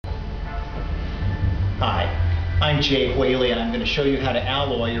I'm Jay Whaley, and I'm going to show you how to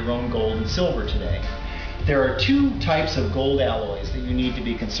alloy your own gold and silver today. There are two types of gold alloys that you need to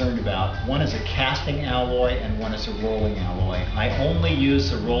be concerned about. One is a casting alloy and one is a rolling alloy. I only use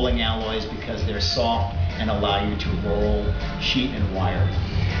the rolling alloys because they're soft and allow you to roll sheet and wire.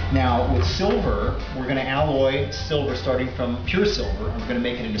 Now with silver, we're going to alloy silver starting from pure silver, and we're going to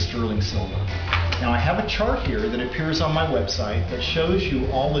make it into sterling silver. Now I have a chart here that appears on my website that shows you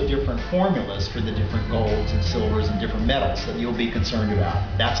all the different formulas for the different golds and silvers and different metals that you'll be concerned about.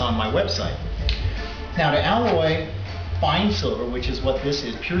 That's on my website. Now to alloy fine silver, which is what this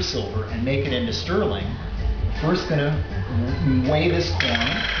is, pure silver, and make it into sterling, first going to weigh this coin.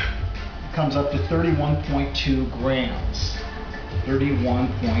 It comes up to 31.2 grams.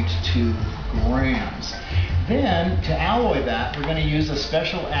 31.2 grams. Then to alloy that, we're going to use a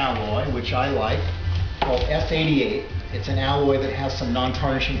special alloy, which I like, called F88. It's an alloy that has some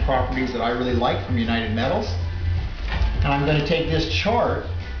non-tarnishing properties that I really like from United Metals. And I'm going to take this chart,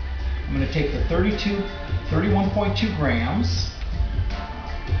 I'm going to take the 31.2 grams,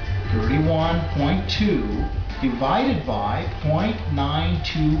 31.2 divided by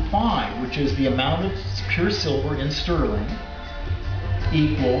 0.925, which is the amount of pure silver in sterling,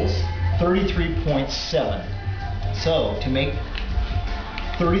 equals 33.7. So to make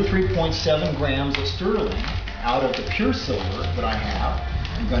 33.7 grams of sterling out of the pure silver that I have,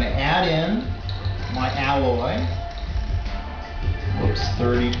 I'm going to add in my alloy. Whoops,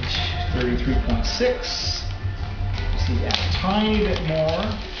 33.6. See, add a tiny bit more.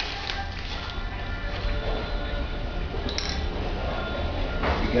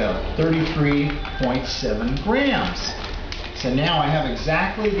 There we go, 33.7 grams. So now I have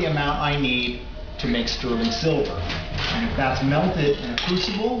exactly the amount I need to make sterling silver. And if that's melted in a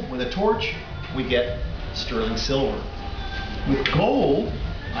crucible with a torch, we get sterling silver. With gold,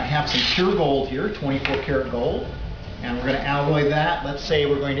 I have some pure gold here, 24 karat gold, and we're going to alloy that. Let's say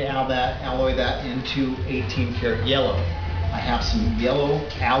we're going to alloy that into 18 karat yellow. I have some yellow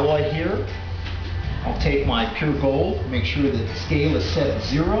alloy here. I'll take my pure gold, make sure that the scale is set at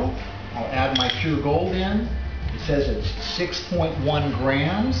 0. I'll add my pure gold in. It says it's 6.1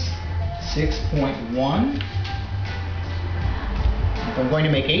 grams, 6.1. If I'm going to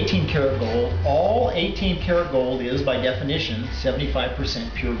make 18 karat gold, all 18 karat gold is by definition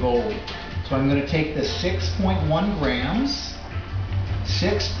 75% pure gold. So I'm going to take the 6.1 grams,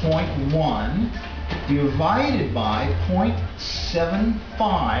 6.1 divided by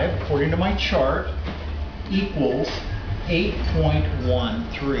 0.75, according to my chart, equals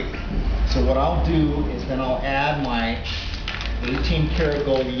 8.13. So what I'll do is then I'll add my 18 karat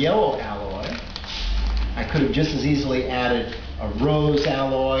gold yellow alloy. I could have just as easily added a rose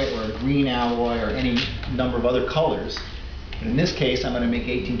alloy or a green alloy or any number of other colors. But in this case, I'm going to make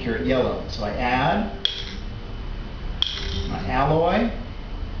 18 karat yellow. So I add my alloy.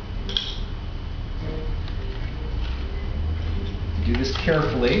 Do this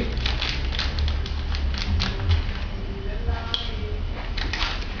carefully.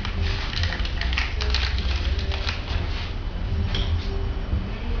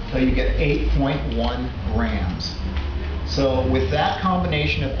 So you get 8.1 grams. So with that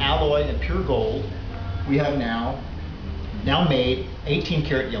combination of alloy and pure gold, we have now made 18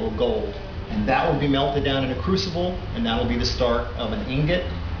 karat yellow gold. And that will be melted down in a crucible, and that will be the start of an ingot,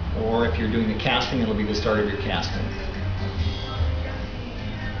 or if you're doing the casting, it'll be the start of your casting.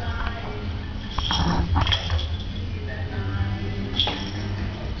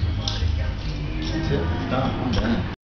 That's it, done, I'm done.